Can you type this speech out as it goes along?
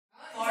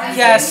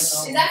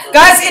Yes.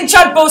 Guys, in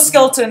chat, Bo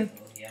Skeleton.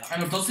 I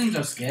know, those things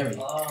are scary.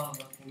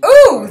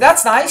 Ooh,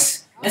 that's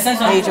nice. Hey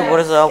YouTube, what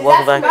is up?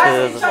 Welcome back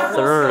to the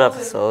third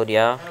episode,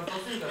 yeah,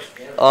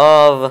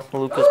 of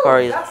Lucas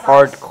Party's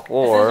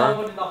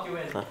Hardcore.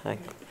 What the heck?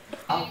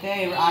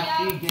 Okay, we're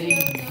actually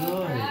getting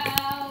good.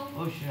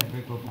 Oh shit,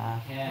 very cool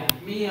path.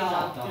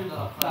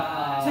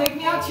 Take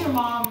me out to your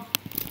mom.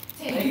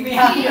 Take me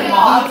out to your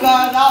mom. Oh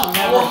god, that'll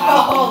never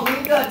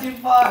happen. We got too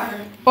far.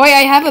 Boy,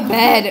 I have a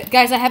bed.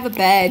 Guys, I have a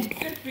bed.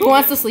 Who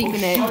wants to sleep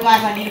in it? Oh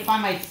guys, I need to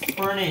find my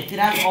furnace. It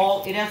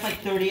has like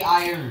 30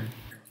 iron.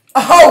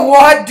 Oh,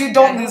 what? Dude,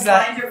 don't lose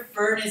that. Find your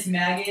furnace,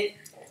 maggot.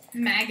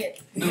 Maggot.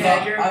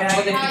 Yeah, you're a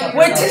maggot.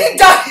 Wait, did he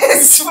dye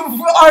his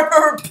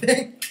armor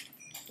pink?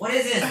 What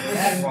is this? Is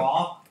that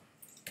raw?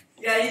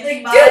 Yeah, you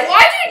think my... Dude,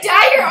 why'd you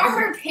dye your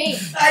armor pink?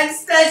 I'm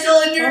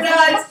special and you're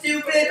not,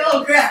 stupid!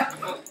 Oh, crap!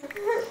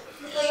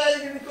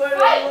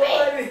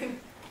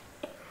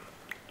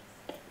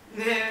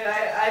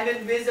 I'm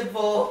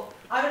invisible.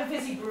 I'm in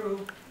Pissy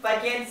Brew. If I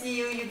can't see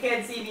you, you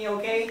can't see me,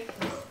 okay?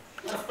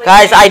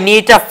 Guys, I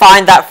need to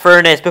find that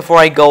furnace before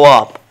I go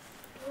up.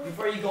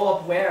 Before you go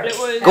up where?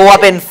 Go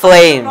up in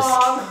flames.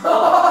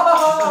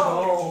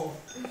 Oh.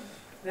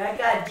 That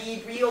got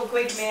deep real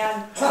quick,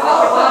 man.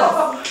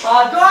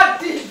 God,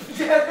 deep.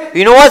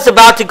 You know what's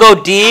about to go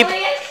deep?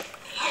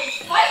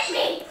 Fight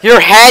me!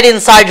 Your head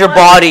inside your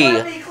body.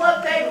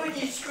 Club penguin,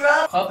 you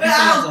scrub. Oh, Oh,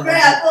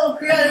 crap! Oh,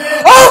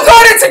 crap! Oh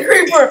God, it's a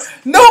creeper.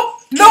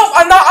 Nope, nope.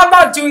 I'm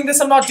not doing this.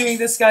 I'm not doing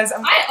this, guys.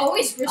 I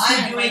always risk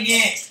I'm doing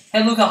it.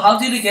 Hey, Luca, how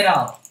did you get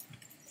out?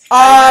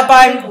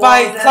 By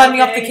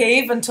climbing up the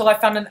cave until I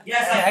found an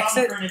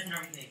exit.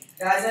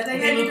 Guys, I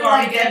think I need to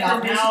like get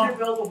permission to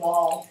build a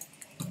wall.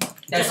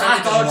 That's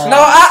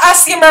No,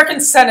 ask the American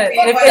Senate.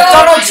 If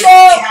Donald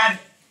Trump.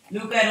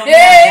 Luca,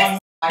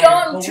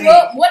 Donald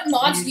Trump, what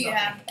mods do you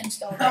have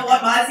installed?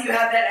 What mods do you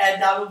have that add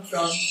Donald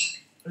Trump?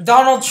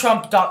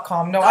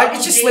 DonaldTrump.com. No,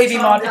 it's just Lady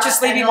Mod. It's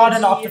just Lady Mod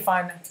and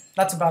Optifine.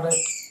 That's about it.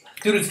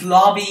 Dude, it's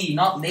lobby,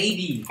 not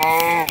lady.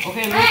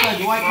 Okay, Luca,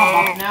 do I come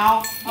up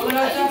now?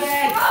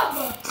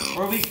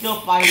 Or are we still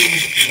fighting?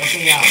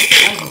 Okay, yeah.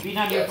 Guys, be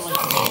down here for like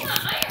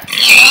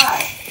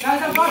Guys,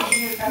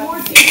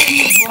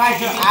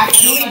 they're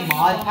actually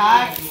mod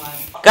packs.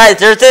 Guys,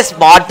 there's this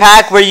mod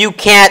pack where you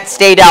can't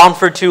stay down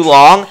for too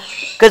long.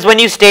 Because when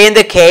you stay in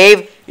the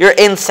cave, your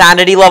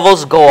insanity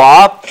levels go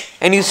up.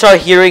 And you start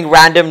hearing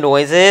random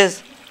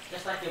noises.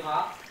 Just like your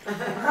mom?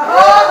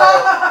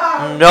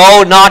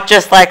 No, not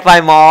just like my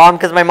mom.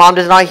 Because my mom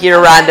does not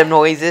hear random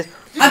noises.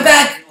 I'm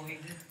back.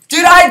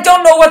 Dude, I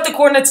don't know what the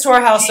coordinates to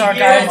our house are,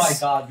 guys. Oh my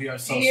god, we are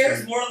so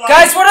screwed.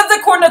 Guys, what are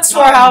the coordinates to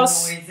our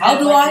house? How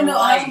do I know?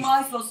 How am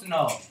I supposed to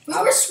know? We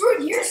were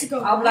screwed years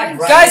ago. I'm like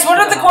Guys, what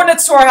are the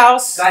coordinates to our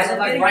house? Guys, I'm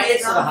like right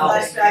into the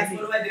house. What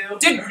do I do?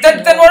 Dude,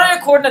 then what are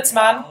your coordinates,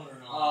 man?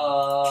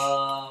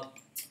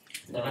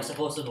 Am I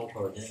supposed to know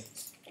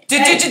coordinates?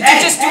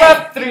 Just do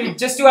F3.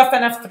 Just do F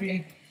and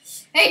F3.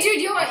 Hey,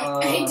 dude, you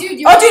want? Hey, dude,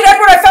 you. Oh, dude,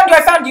 Edward, I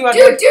found you,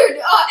 Edward. Dude,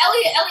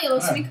 Elliot,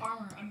 let's make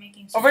armor. I'm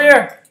making. Over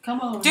here. Come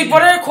on. Dude,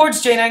 what are your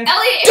chords, Jneng?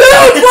 Elliot.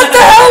 Dude, what the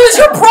hell is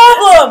your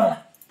problem?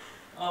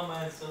 Oh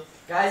man, so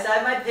guys, I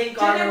have my pink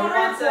armor. Who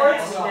wants to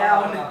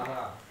hand me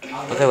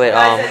down? Okay, wait,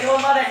 Guys,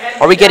 anyone want to hand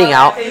me are we getting down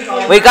out? my pink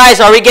armor? Wait, guys,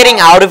 are we getting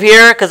out of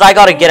here? Because I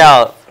gotta get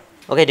out.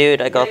 Okay,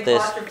 dude, I got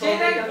this.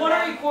 Jneng, what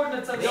are your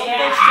coordinates? Don't go straight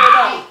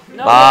up.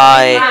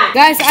 Bye.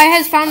 Guys, I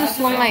has found a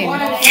slime. Oh,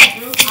 okay,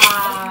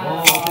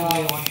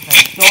 wait 1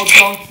 second.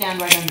 Don't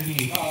stand right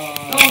underneath.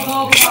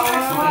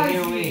 Okay,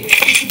 here, wait.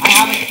 I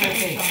have a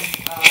perfect.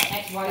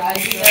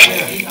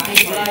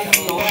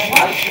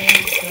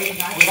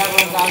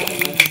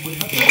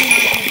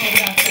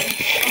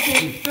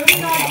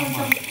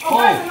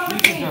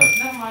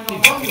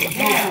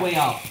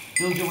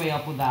 Build your way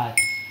up with that.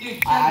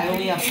 I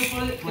only have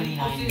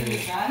 29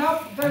 years.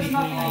 Nope, there's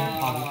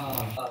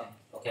nothing.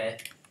 Okay.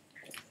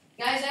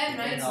 Guys, I have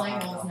 9 slime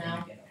balls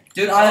now.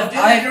 Dude, I have 8.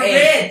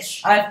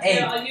 I have 8.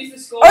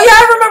 Oh yeah,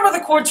 I remember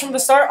the chords from the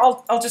start.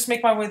 I'll just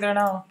make my way there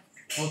now.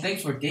 Well,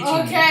 thanks for ditching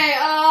Okay,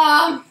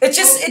 It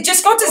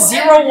just go to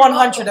 0,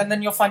 100, and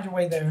then you'll find your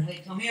way there.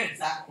 Wait, tell me your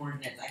exact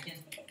coordinates. I can.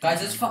 Guys,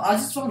 I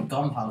just found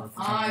gunpowder.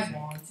 I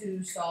want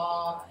to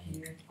stop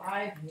here.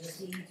 I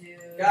really do.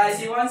 Guys,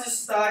 he wants to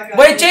start.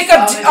 Wait,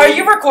 Jacob, are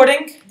you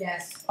recording?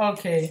 Yes.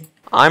 Okay.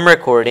 I'm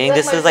recording.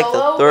 This is like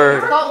the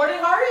third. Recording,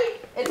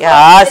 Ari?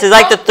 Yeah, this is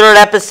like the third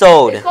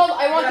episode. It's called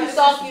I Want to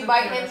Stalk You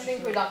by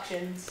Hamstring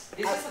Productions.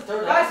 Is this the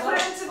third Guys, put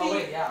it episode? into the. Oh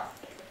wait, yeah.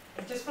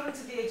 Just put it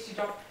into the HD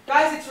drop.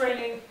 Guys, it's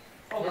raining.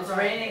 Oh, It's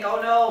raining. Oh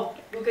no,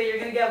 Luca, you're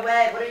gonna get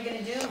wet. What are you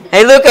gonna do?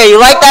 Hey, Luca, you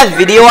like that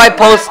video I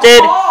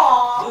posted?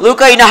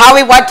 Luca, you know how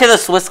we went to the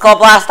Swiss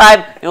Club last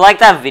time? You like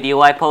that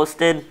video I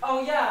posted?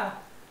 Oh yeah.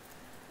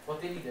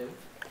 What did he do?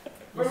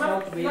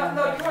 Remember? No, you weren't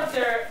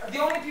there. The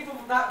only people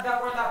that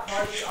were in that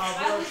party.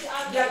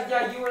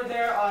 Yeah, you were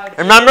there.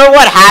 Remember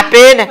what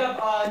happened?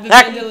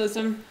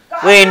 Vandalism.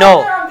 Wait,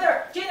 no. I'm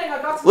there. Jneng, I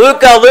got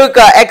some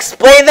Luca,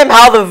 explain them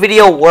how the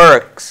video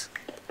works.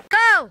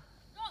 Go!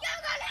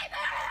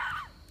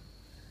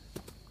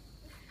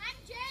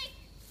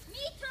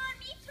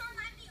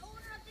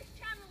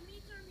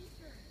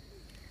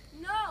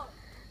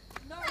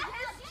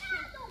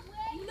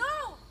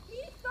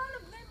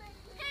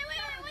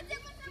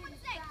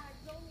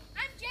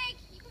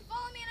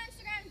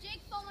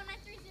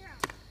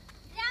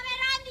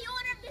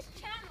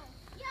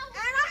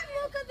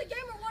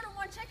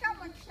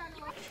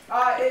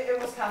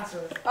 it was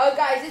cancer.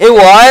 Guys. It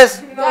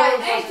was?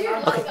 Guys, Hey,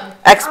 dude, Okay.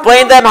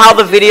 Explain them how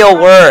the video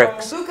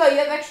works. Luca, you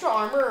have extra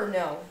armor or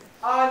no?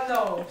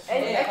 No.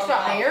 Any extra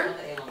iron?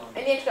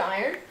 Any extra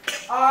iron?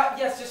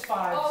 Yes, just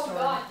 5. Oh sorry.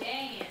 god,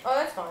 dang it. Oh,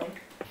 that's fine.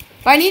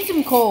 I need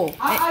some coal.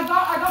 I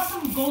got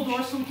some gold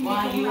ores from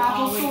Why Kamiko you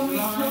Apples, so when we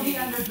always kill the running?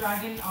 Ender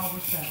Dragon, we're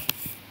set.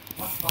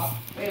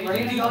 Wait, we're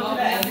gonna go to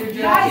the Ender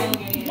Guys,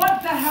 Dragon.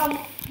 what the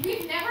hell?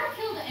 We've never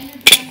killed an Ender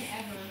Dragon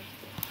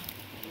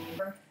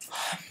ever.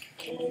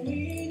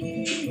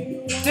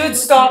 Dude,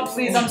 stop,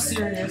 please. I'm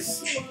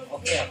serious.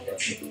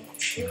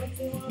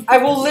 I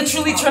will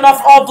literally turn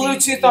off all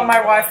Bluetooth on my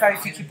Wi-Fi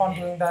if you keep on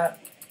doing that.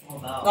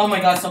 Oh my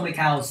god, so many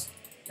cows.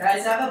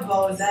 Guys, I have a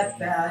bow. Is that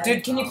bad?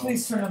 Dude, can you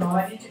please turn it I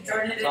off? need to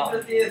turn it in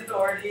with the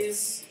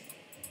authorities.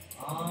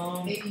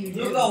 Maybe you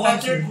do. Luca,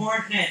 what's your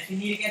coordinates? We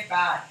need to get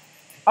back.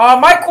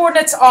 My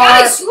coordinates are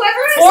Guys, whoever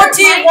has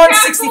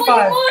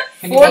 4165.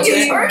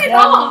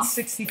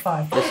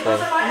 4165. This way.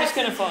 I'm just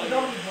gonna follow you.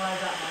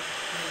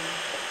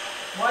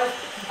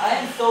 I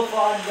am so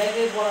far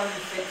negative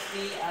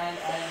 160 and I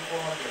am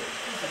 400.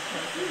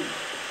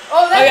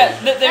 Oh, that's, yeah,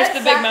 there's that's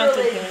the big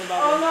mountain sacrilege. thing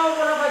Oh about no,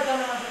 what have I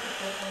done?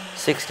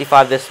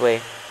 65 this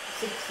way.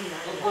 69.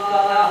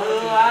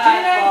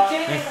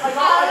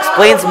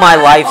 Explains my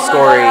life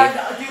story.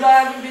 Dude, I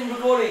haven't been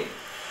recording.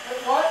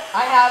 What?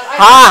 I have. Ha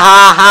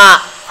ha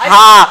ha.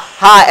 Ha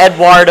ha,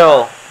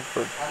 Eduardo.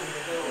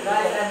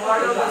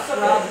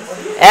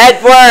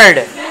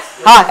 Edward.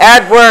 Ha,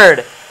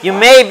 Edward. You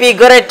may be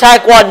good at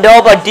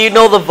Taekwondo, but do you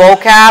know the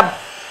vocab?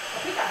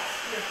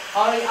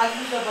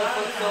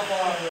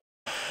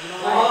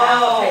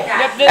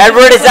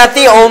 Edward, is that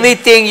the only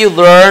thing you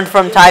learned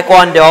from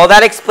Taekwondo?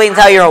 That explains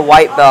how you're a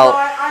white belt.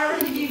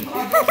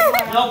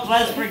 No,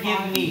 please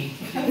forgive me.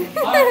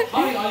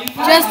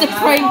 Just a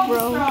prank,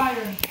 bro.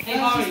 Hey,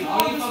 Harry,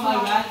 are you from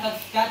Iran?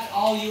 That's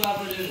all you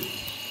ever do. We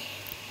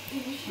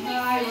should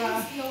make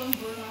friends go and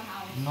burn our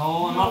house.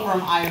 No, I'm not from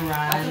That's a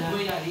Iran.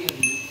 great idea,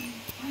 dude. I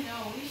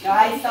know. We should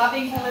Guys, stop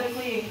being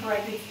politically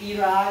incorrect. It's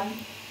Iran.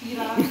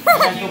 Iran.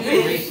 Don't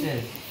be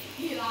racist.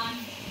 Iran.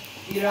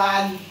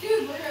 Iran.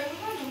 Dude, we're on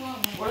the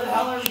wrong. Where the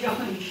hell are we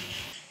going?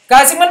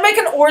 Guys, I'm gonna make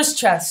an ores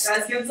chest.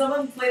 Guys, can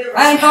someone play the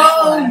I'm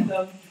home!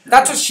 anthem?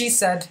 That's what she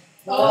said.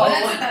 Oh,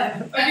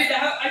 that's What? I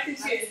can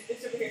see it.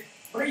 It's over here.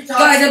 What are you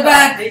talking Guys, I'm about?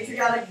 back.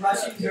 Patriotic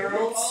Russian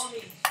girls?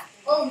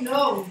 Oh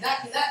no,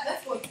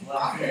 that's going too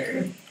far.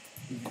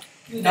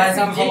 Guys,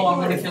 I'm home. I'm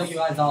gonna kill you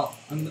guys all.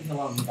 I'm gonna kill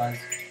all of you guys.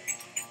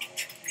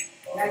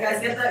 Yeah,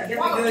 guys, get the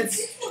goods.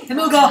 Hey,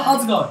 Luca,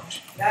 how's it going?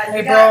 Guys,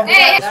 Hey, we got, bro.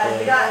 Hey. guys,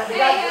 we got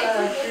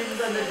Hey,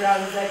 streams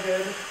underground. Is that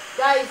good?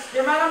 Guys,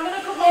 Your man, I'm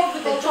gonna go home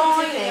with the The gold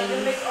joinings. chicken. I'm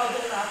gonna make all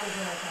those apples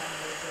when I can.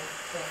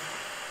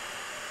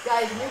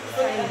 guys, you're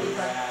crazy.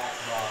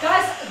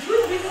 Guys, do we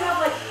really have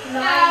like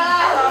 9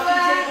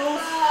 crafting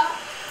tables?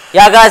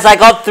 Yeah, guys, I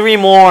got 3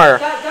 more.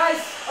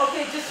 Guys,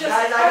 okay, just Guys, I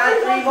got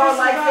every 3 more person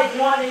likes got than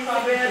you on one crafting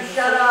Instagram. table,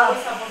 Shut so up.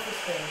 always have one for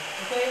spare,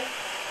 okay?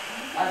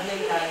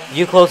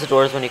 You close the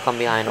doors when you come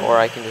behind, or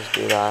I can just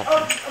do that.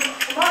 Mark,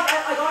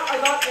 I got a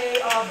boots for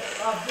you.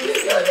 Alright,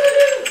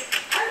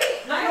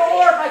 Not your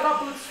orb, I got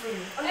boots for you.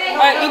 Hey,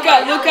 Alright,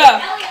 Luca, Luca.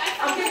 Elliot, I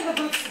I'm found giving the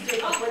boots to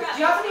Jacob. Oh, Wait, crap. do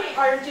you have any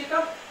iron,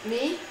 Jacob?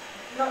 Me?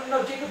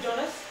 No, Jacob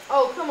Jonas.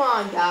 Oh, come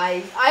on,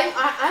 guys.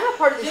 I'm a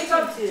part of this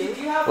Jacob, team do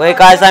too. you have? Wait,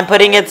 guys, I'm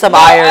putting in some No,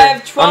 I iron.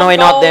 have Oh no, 12 wait,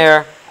 not gold.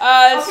 there.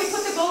 Okay,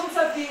 put the gold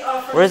inside the.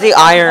 Where's the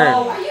iron?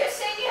 Are you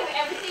saying you have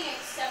everything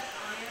except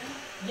iron?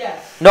 Yes.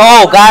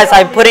 No, guys,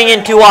 I'm putting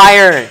in 2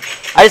 iron.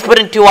 I just put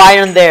in 2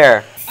 iron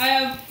there. I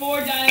have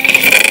 4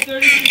 diamonds,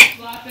 36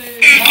 lapis.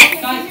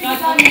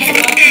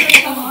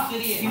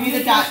 Give me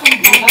the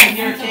diamond.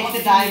 Here, take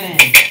the diamond.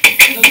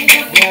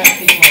 There,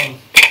 take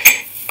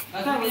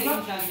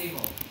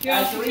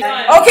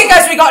Okay,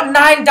 guys, we got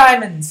 9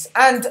 diamonds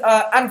and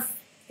Guys, And-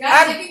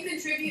 I can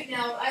contribute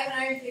now. I have an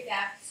iron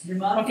pickaxe. Your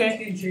mom Okay.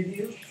 can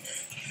contribute.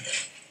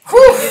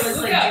 Whew. Give us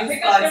like juice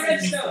pick up the boxes and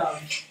redstone.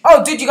 stuff.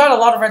 Oh, dude, you got a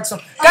lot of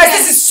redstone. Guys, Okay.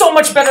 this is so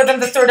much better than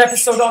the 3rd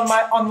episode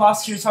on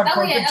last year's hardcore.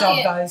 Elliot, Good job,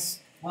 Elliot. guys.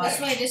 This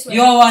way, this way.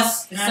 You owe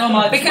us so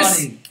much Because-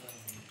 money.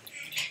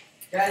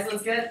 Guys,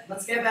 let's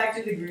get back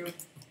to the group.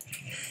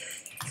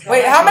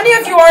 Wait, how many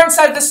of you are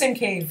inside the same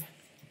cave?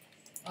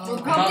 We're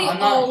probably I'm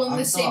not- all in I'm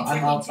the so- same I'm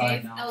freaking outside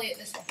cave. now. Elliot,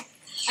 this way.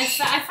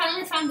 I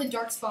finally found the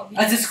dark spot. we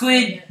That's a didn't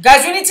squid. find it.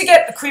 Guys, we need to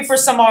get Creeper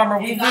some armor.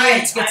 We Hey, really need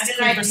guys, to get I did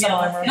Creeper some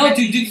idea. armor. No,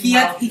 dude, he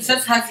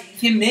just has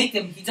him make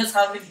them. He just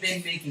haven't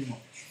been making them.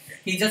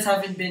 He just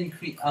haven't been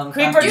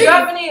Creeper, do you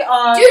have any? Dude,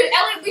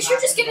 Elliot, we should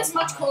just get as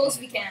much coal as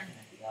we can.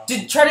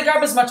 Dude, try to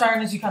grab as much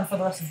iron as you can for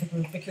the rest of the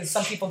group because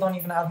some people don't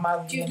even have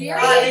mild. Dude, any you're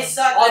iron. Ah, they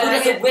suck. Oh,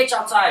 dude, there's a witch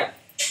outside.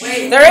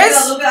 Wait, There Luca,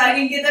 is? Luca, I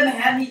can get them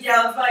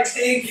hand-me-downs, but I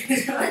think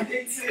I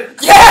think so.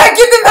 Yeah,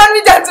 give them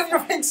hand-me-downs of your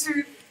pink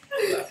suit.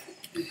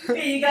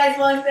 Hey, you guys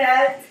want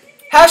that?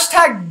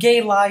 Hashtag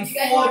gay life.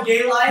 Oh,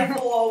 gay life.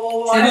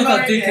 Whoa. Hey, I'm Luca,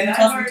 already dude, can in, you I'm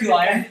toss me already 2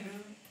 iron? in.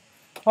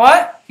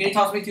 What? Can you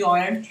toss me 2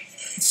 iron?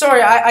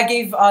 Sorry, I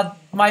gave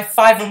my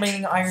 5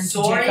 remaining iron to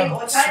Sorry? Jacob.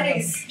 What kind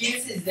of so-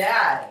 excuse is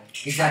that?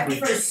 Exactly.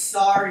 I'm for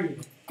sorry.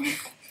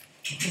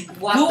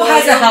 What Who the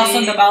has a hell, house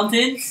on dude? the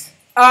mountains?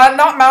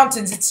 Not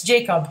mountains. It's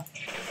Jacob.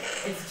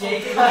 It's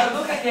Jacob.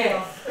 Look at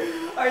this.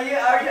 Are you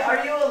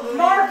a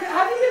Mark,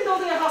 have you been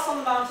building a house on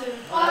the mountain?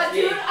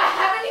 Dude, I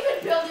haven't even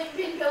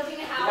been building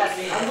a house.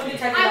 I'm going to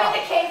check it I'm out.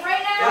 in the cave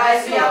right now.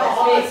 Guys, we have a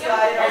homeless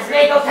guy.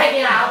 Snake, go take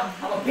it out.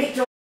 I'm gonna beat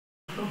your.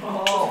 What's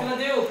it gonna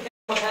do?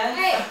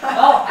 Hey,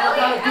 Oh,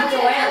 Elliot,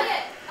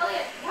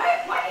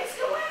 why are you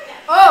still wearing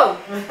that? Oh,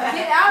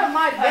 get out of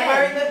my I'm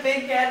wearing bed. the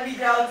pink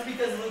hand-me-downs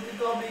because Luca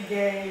told me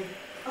gay.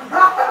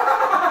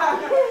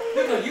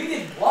 Luca, you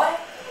did what?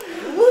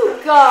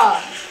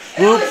 Luca.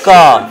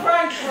 Luca.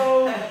 Prank,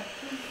 bro.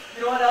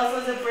 You know what else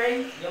was a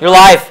prank? Your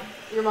life.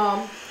 Your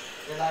mom.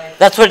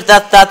 That's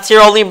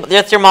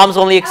your mom's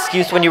only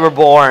excuse when you were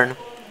born.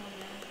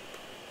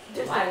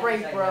 Just a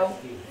break, bro.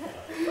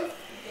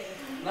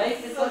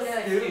 Life is So so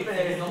stupid.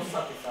 stupid. Don't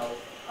suck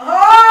yourself.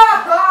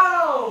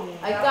 Oh!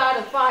 I got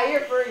a fire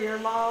for your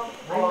mom.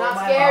 I'm Whoa, not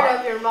my scared mom?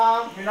 of your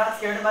mom. You're not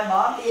scared of my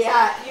mom?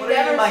 Yeah, you What are you,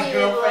 never my seen it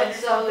girlfriend look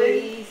or so something?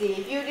 easy.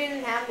 If you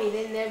didn't have me,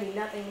 then there'd be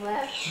nothing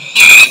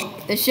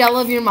left. The shell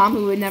of your mom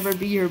who would never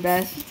be your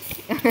best.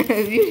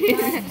 If you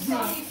didn't.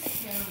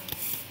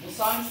 The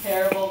song's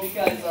terrible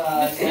because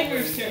The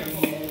singer's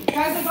terrible.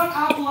 Guys, I got an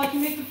apple. I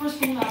can make the first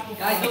golden apple.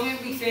 Guys, don't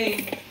make me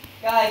sing.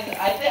 guys,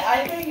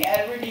 I think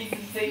Edward needs to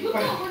sing Look,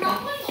 first. we're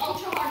not playing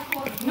ultra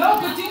hardcore.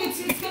 No, but dude,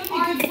 it's gonna be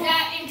Aren't good for.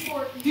 that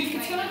important. Dude,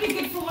 it's gonna be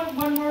good for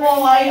when we're.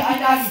 Well, I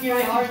knocked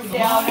your hearts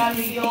down. I'm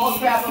thinking, oh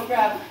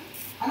crap.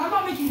 And I'm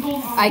not making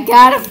golden apple. I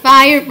got a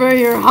fire for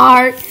your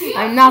heart.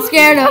 I'm not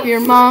scared of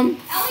your mom.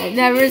 I've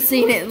never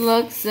seen it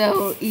look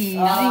so easy.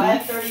 I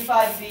have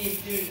 35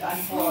 beef, dude. I'm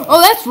poor. Oh,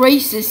 that's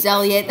racist,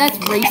 Elliot. That's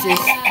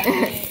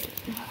racist.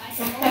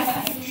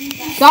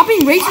 Stop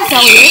being racist,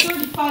 Elliot.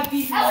 35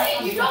 beef.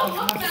 Elliot, you don't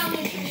look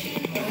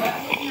malnutrition.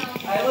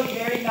 I look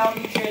very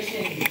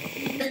malnutrition.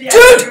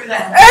 Dude!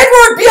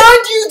 Edward,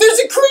 behind you! There's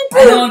a I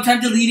creeper! know, I'm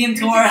trying to lead him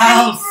to our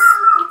house.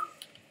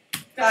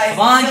 Guys, Come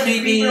on, he's a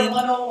creepy. creeper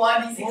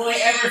 101. He's a Will I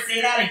creeper. ever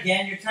say that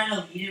again? You're trying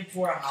to lead him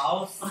to our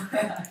house?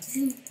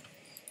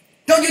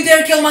 Don't you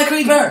dare kill my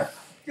creeper!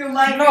 Dude,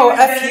 my No, creeper's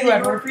F better you, than your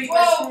Edward. creeper.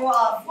 Whoa. Screw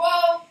off.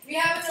 Whoa, we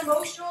have an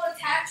emotional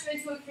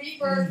attachment to a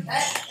creeper.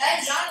 That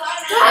is not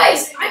allowed to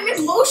Guys, happen. I'm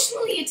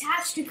emotionally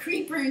attached to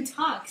Creeper and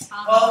Tux.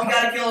 Oh, we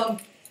gotta kill him.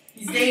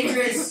 He's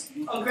dangerous.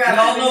 Oh We crap.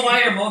 all know why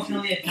you're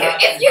emotionally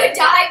attached. If you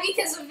die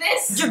because of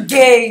this, You're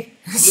gay!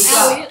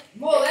 Elliot,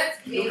 Whoa, that's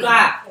gay.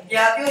 Luca!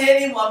 Yeah, if you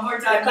hit him one more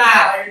time, Luca.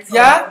 fired, so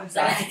Yeah?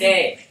 That's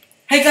today.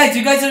 Hey guys,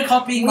 you guys are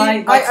copying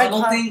my I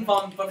tunnel can't- thing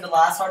from the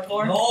last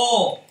hardcore?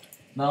 No!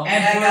 No. Yeah,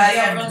 Edward guys,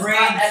 got everyone's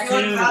brains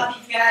everyone's too.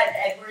 copycat.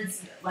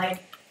 Edward's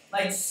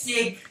like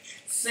six,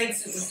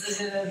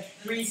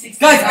 360.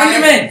 Guys,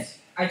 Enderman!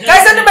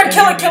 Guys, Enderman,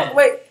 kill it!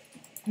 Wait.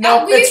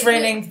 No, we- it's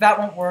raining. That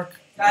won't work.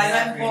 Guys,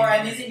 I'm poor.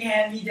 I'm using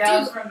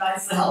hand-me-downs from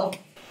myself.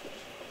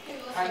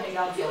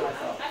 Hand-me-downs for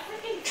myself. I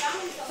freaking found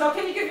something. So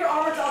can you give your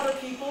armor to other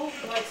people?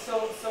 Like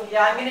so.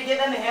 Yeah, I'm gonna give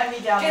them a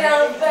hand-me-down. Get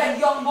out of bed,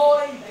 young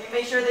boy.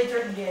 Make sure they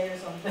turn gay or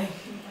something.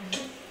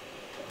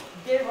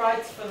 Gay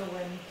rights for the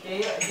win.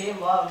 Gay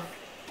love.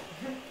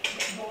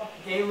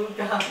 Gay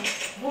Luca.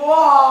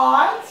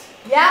 What?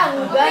 Yeah,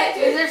 Luca.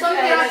 Is there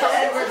something you're not talking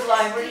Edward's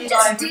line. Where are you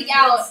Just lying? dig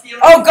out.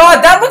 Oh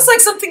god, that looks like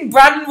something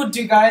Brandon would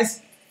do,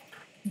 guys.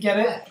 Get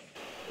it?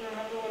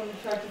 Remember when we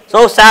tried to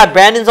So sad.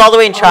 Brandon's all the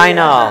way in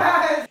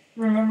China.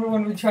 Remember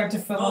when we tried to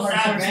film Oh, our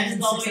sad, courses Brandon's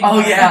in all the way 16?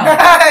 in Oh, yeah.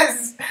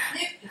 Yes!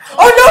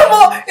 Oh no,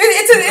 Mo!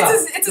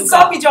 It's a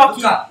zombie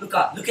jockey.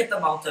 Luca, look at the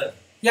mountain.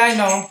 Yeah, I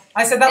know.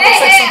 I said that Hey,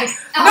 looks like hey,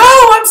 something.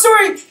 No, I'm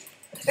sorry.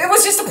 It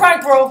was just a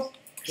prank, bro.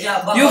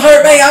 Yeah, but You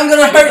hurt me, I'm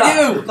gonna hurt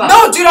you!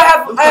 No, dude, I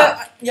have.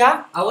 Luca.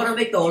 Yeah. I wanna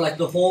make the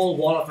whole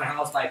wall of my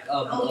house like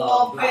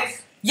Oh,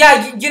 glass.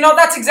 Yeah, you know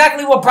that's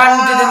exactly what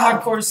Brandon did in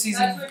hardcore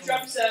season. That's what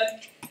Trump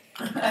said.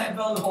 I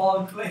built a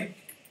wall quick.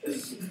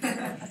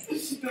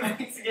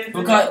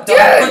 Luca,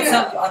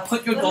 I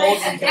put your gold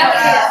in Elliot,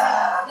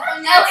 Ah.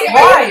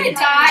 Why? are you gonna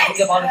die?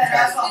 the bottom of the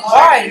chest.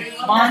 Why?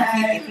 Come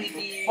on,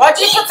 creepy. Why'd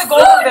you put the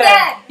gold in there?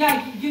 Then.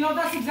 Yeah, you know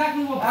that's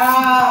exactly what Ow.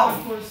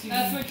 Brandon did in hardcore season.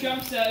 That's what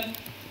Trump said.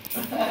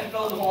 I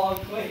built a wall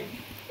quick.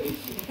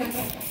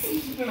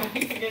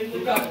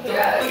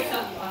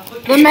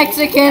 The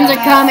Mexicans are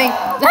coming.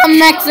 The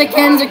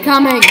Mexicans are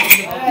coming.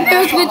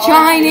 Nuke the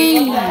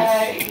Chinese.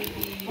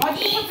 Why'd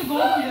you put the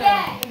gold in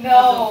there?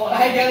 No,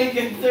 I gotta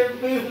conserve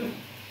food.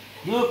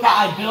 Luca,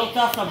 I built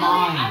us a Elliot,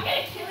 I'm mine.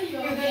 gonna kill you,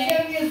 There's okay?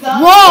 gonna be a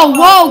zombie.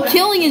 Whoa,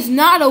 killing is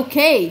not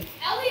okay.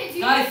 Elliot, do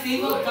you Guys, have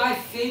save food? up,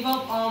 save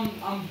up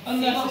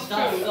Unless it's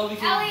stuff true. so we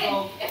can Elliot,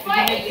 go. if we I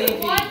can hit make you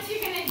TNT. once,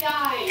 you're gonna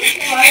die.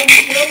 Why would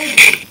you kill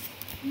me?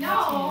 No,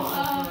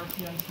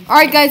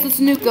 Alright, guys, let's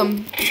nuke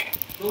them.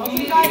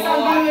 Okay, guys, I'm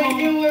back home.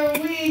 You were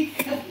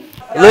weak.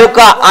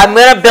 Luca, I'm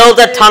gonna build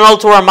a tunnel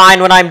to our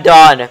mine when I'm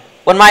done.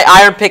 When my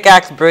iron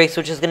pickaxe breaks,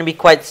 which is gonna be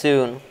quite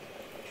soon.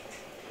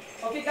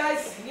 Okay,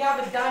 guys, we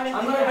have a diamond.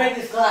 I'm gonna break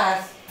this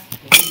glass.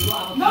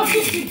 No,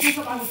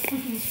 Jacob, I will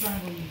freaking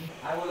strangle you.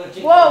 I will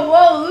legit.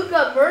 Whoa,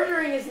 Luca,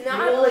 murdering is He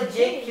not will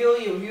legit kill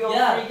you. He will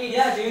freaking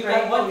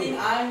strangle you.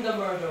 I'm the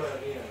murderer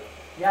here.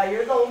 Yeah,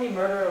 you're the only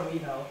murderer we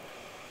know.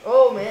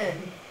 Oh, man.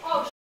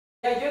 oh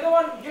Yeah, you're the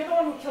one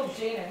who killed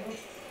Jneng.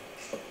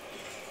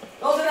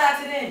 That was an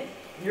accident.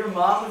 Your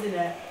mom was in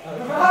that.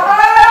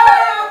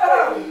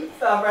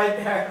 Stop right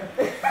there.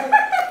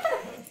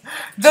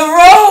 The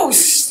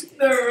roast!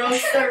 The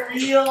roasts are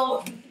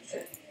real.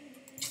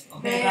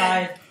 Okay,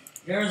 guys.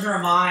 Yours are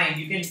mine.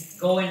 You can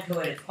go into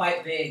it. It's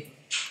quite big.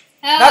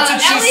 That's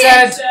what she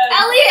Elliot, said.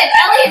 Elliot,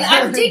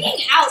 I'm digging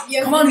out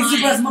your Come on, you mind.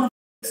 super motherfucker.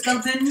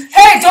 Something.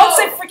 Hey, don't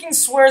say freaking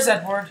swears,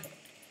 Edward.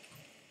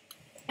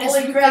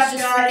 Holy crap,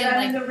 guys!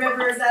 I'm in the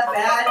river. Is that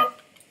bad?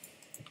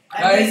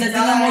 Guys, I think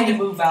I'm going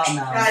to move out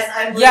now. Guys,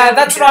 I'm Yeah,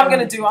 that's what I'm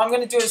gonna do. I'm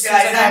gonna do it as soon as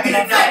I Guys, have I'm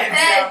gonna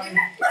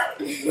enough.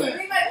 die. Give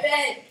me my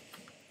bed.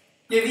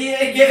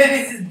 Give him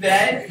his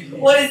bed.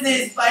 What is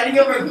this? Fighting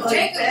over bunk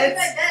Jacob, give me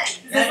my beds?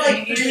 bed. This is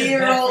like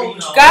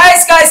 3-year-old.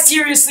 Guys,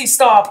 seriously,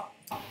 stop.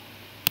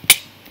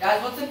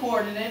 Guys, what's the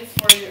coordinates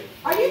for your?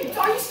 Are you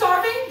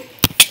starving?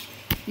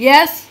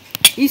 Yes,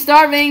 he's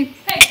starving.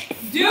 Hey,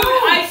 dude,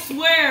 I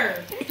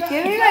swear.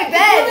 Give me my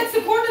bed.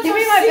 The coordinates Give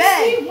me are my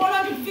bed. 60,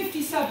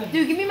 157.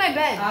 Dude, give me my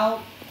bed. Ow.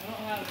 I don't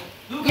have it.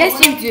 Luca, Yes,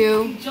 what you if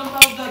do. Jump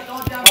out of the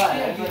goddamn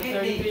ship. You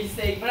get 33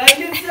 steak, but I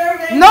can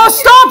serve it. No,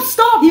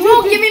 stop. He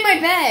won't give me my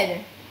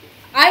bed.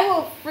 I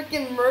will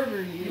freaking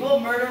murder You you. will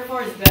murder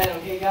for his bed,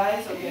 okay,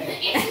 guys? Okay.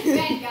 It's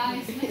bed,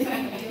 guys.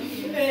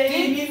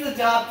 Hey, he needs a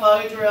top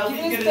punch or else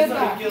Give he's his gonna bed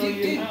start back. killing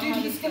you. Dude,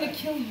 he's gonna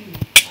kill you.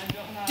 I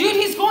don't have Dude,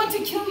 he's going to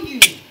kill you.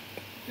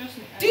 Trust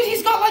me, Dude,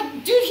 he's got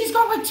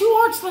like 2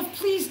 hearts left.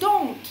 Please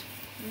don't.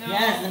 No.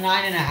 Yes, the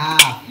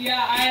 9.5.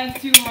 Yeah, I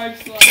have 2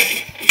 hearts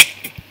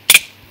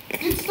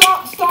left. Dude,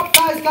 stop,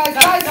 guys,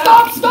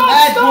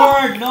 stop.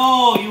 Edward,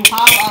 no, you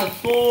have a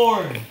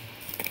sword.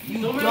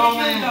 You Don't really kill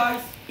dumbass.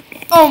 guys.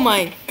 Oh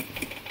my.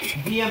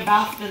 DM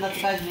Baston, that's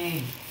the guy's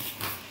name.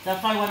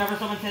 That's why whenever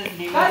someone says his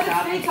name Guys,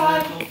 like it's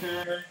that, free the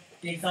filter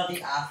takes out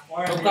the ask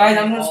for it. So guys,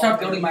 I'm gonna start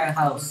building my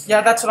house.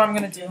 Yeah, that's what I'm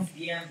gonna do.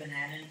 DM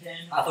Bananaton.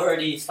 I've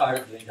already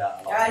started doing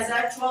that a lot. Guys, I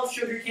have 12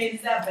 sugar cane.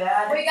 Is that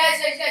bad? Wait, guys,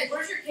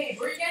 where's your cave?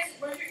 Where's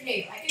your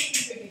cave? I can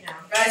see cooking now.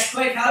 Guys,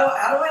 quick, how do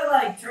I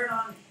like turn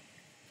on?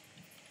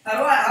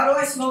 How do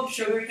I smoke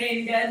sugar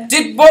cane again?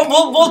 Dude,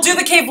 we'll do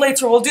the cave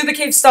later. We'll do the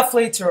cave stuff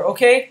later,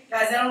 okay?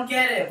 Guys, I don't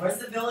get it. Where's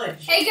the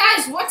village? Hey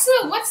guys, what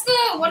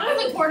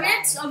are the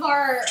coordinates of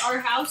our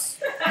house?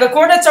 The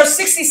coordinates are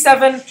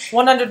 67,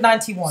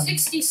 191.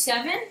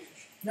 67?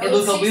 No, Hey,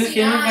 Luca, we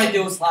 69. can I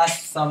do a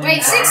slash summon.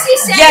 Wait,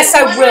 67? Yes,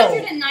 I will.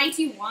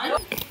 191?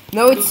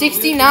 No, it's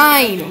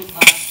 69. Wait,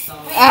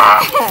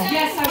 Ah.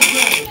 Yes, I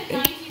will.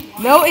 191?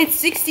 No, it's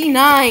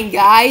 69,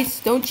 guys.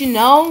 Don't you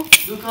know?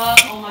 Luca,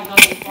 oh my god,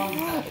 it's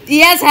wrong. He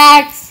has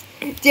hacks.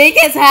 Jake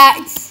has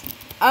hacks.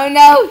 Oh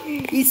no,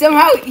 he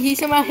somehow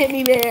hit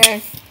me there.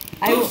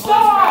 Who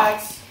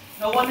cracks?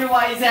 No wonder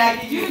why he's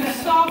acting. Dude,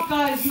 stop,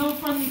 guys. No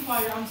friendly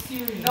fire. I'm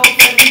serious. No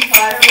friendly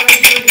fire. What are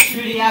you doing? Dude,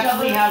 Shooting he each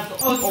actually other?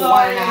 has Oh, a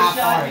sorry, 1.5 I shot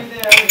heart. you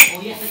there.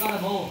 Oh yes, I got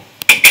a bow.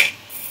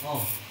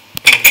 Oh.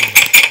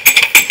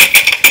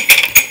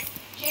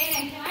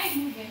 Jneng, can I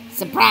move in?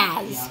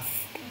 Surprise. Yeah.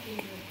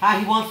 Ah,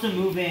 he wants to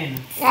move in.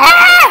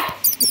 Ah!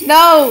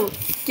 No,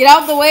 get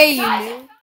out the way, you. Guys, noob.